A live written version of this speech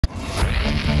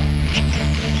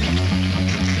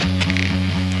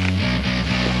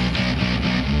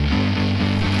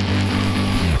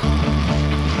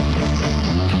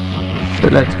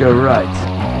Let's go right.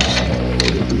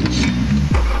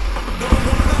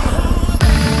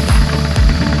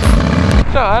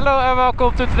 So hello and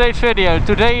welcome to today's video.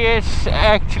 Today is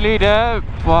actually the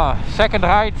second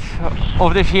ride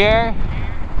of this year,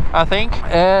 I think.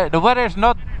 The weather is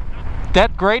not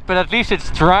that great, but at least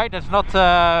it's dry. That's not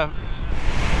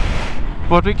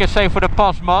what we can say for the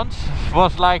past months. It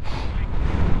was like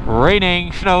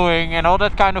raining, snowing and all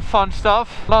that kind of fun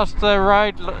stuff. Last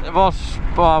ride was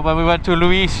when we went to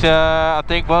Louise, I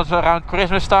think was around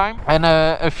Christmas time, and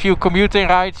a few commuting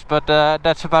rides, but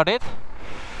that's about it.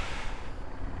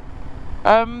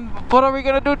 What are we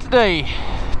gonna do today?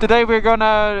 Today we're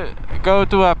gonna go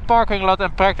to a parking lot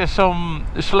and practice some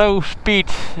slow speed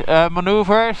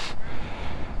maneuvers.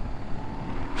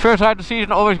 First ride of the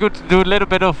season, always good to do a little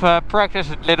bit of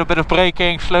practice, a little bit of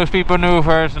braking, slow speed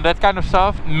maneuvers and that kind of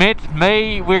stuff.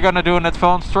 Mid-May we're gonna do an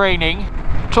advanced training.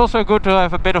 It's also good to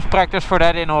have a bit of practice for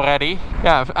that in already.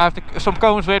 Yeah, I have some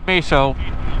cones with me, so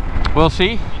we'll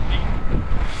see.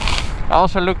 I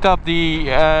also looked up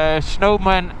the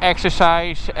snowman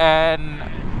exercise and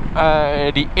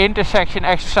the intersection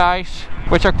exercise,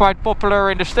 which are quite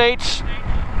popular in the States.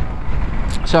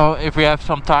 So if we have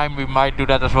some time we might do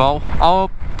that as well. I'll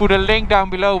put a link down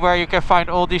below where you can find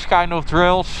all these kind of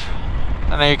drills,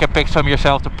 and then you can pick some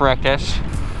yourself to practice.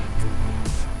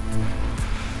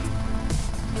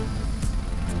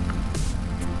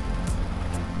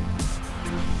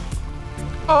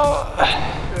 Oh.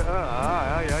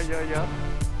 Ja.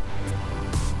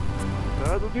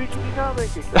 Nou, dat duurt je niet na, denk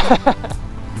ik.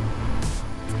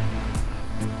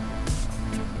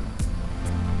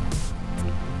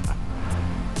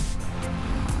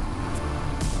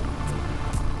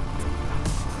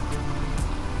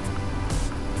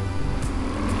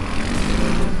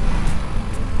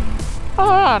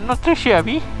 Ah, not too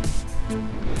shabby.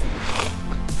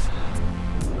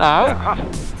 Nou. Ja,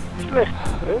 slecht,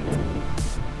 hè?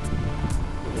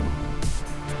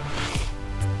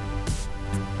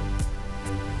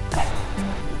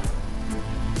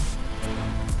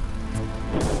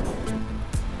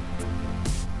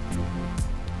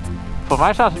 Volgens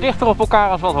mij staan ze dichter op elkaar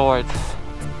als wat hoort.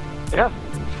 Ja.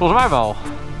 Volgens mij wel.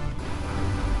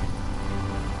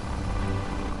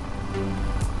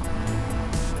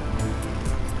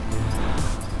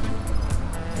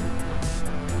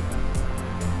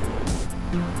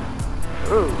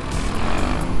 Oh.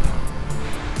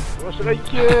 Er was er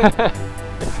eentje.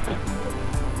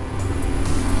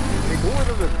 Ik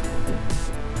hoorde het.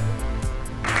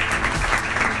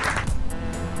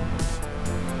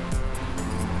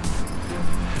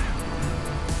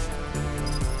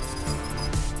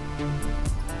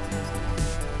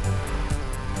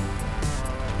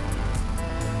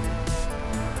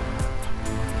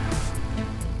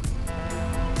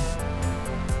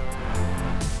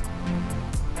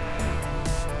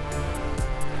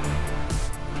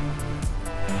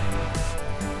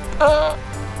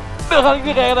 Dan ga ik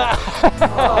weer redden.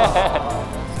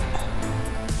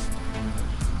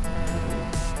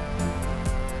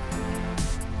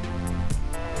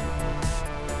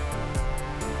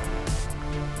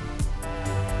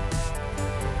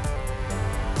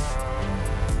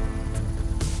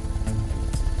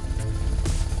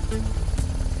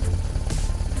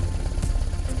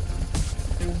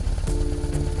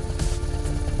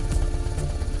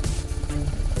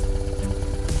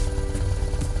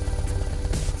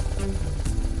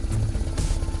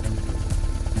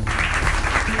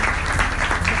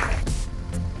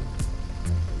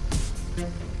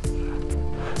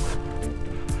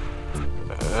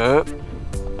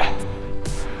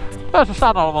 Ja, ze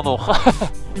staan allemaal nog.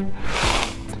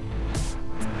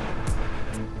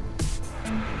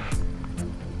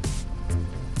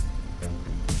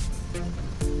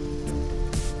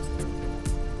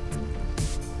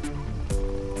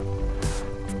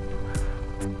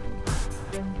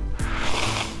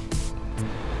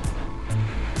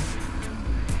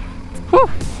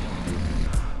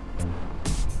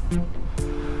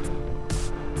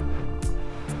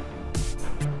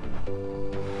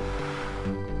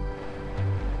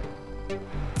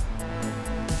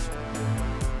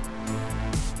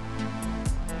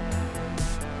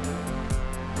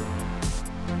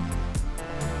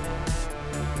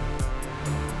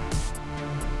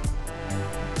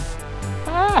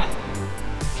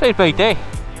 Steeds beter.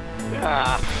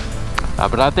 Ja.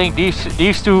 But I think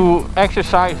these two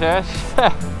exercises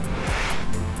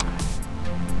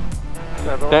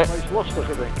zijn wel het meest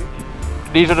lastige, denk ik.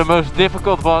 These are the most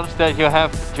difficult ones that you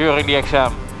have during the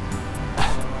exam.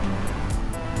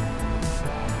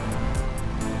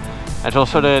 It's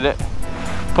also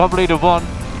probably the one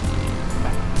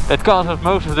that causes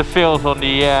most of the fails on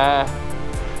the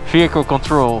vehicle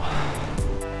control.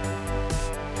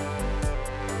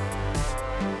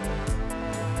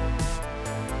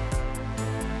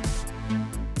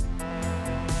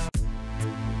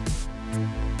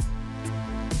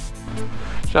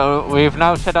 So we've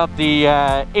now set up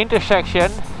the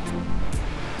intersection.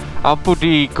 I'll put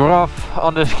the graph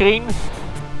on the screen.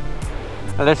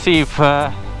 And let's see if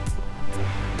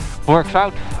works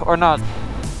out or not.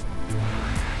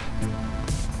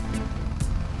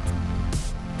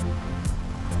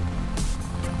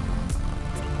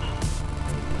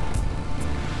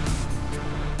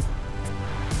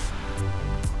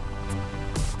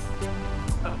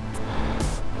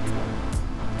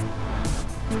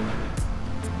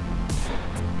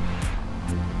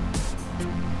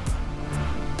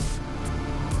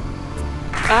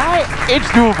 It's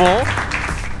doable.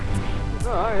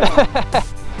 Oh, yeah.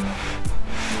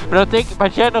 But I think by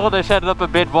general they set it up a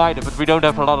bit wider, but we don't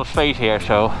have a lot of space here,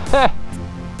 so.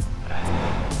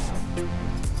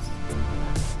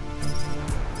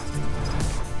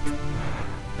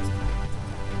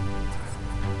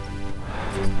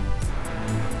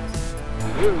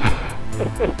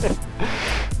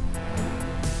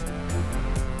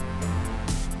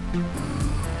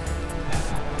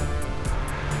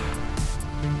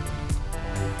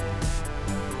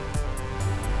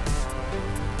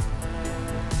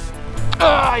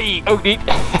 Ai, ook niet.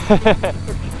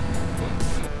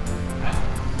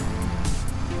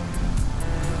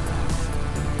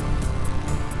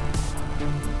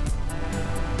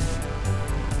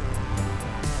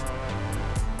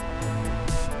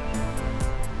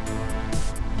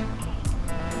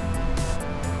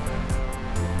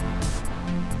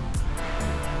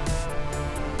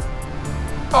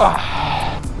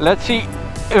 Let's see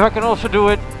if I can also do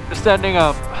it standing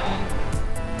up.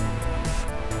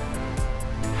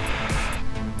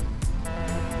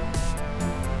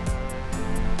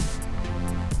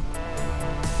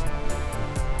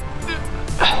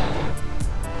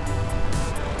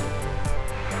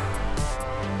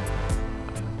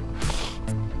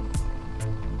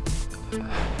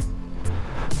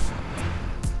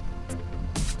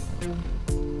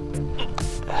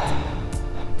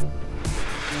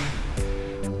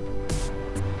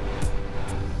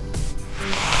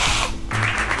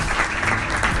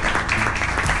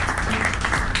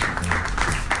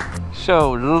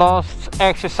 So last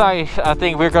exercise I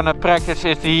think we're gonna practice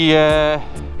is the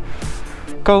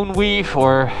cone weave,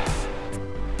 or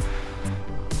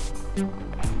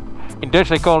in Dutch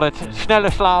they call it snelle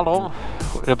slalom,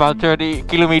 about 30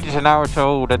 kilometers an hour,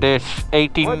 so that is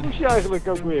 18. Wat moest je eigenlijk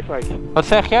ook weer, Fijn? Wat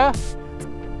zeg je?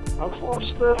 Houd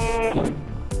vast.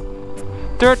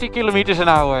 30 kilometers an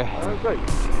hour. Oké.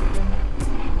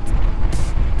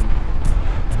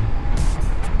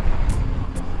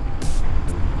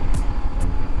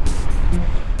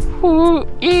 Ooh,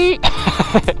 ee.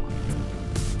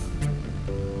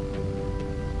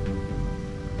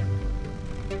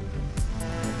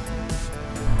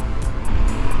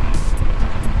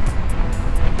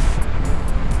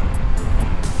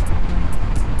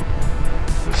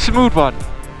 Smooth one.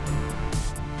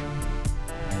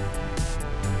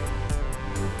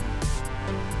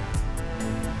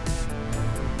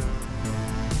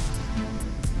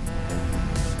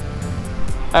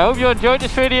 I hope you enjoyed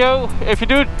this video. If you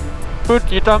do,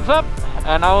 put your thumbs up,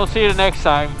 and I will see you the next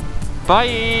time.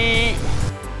 Bye!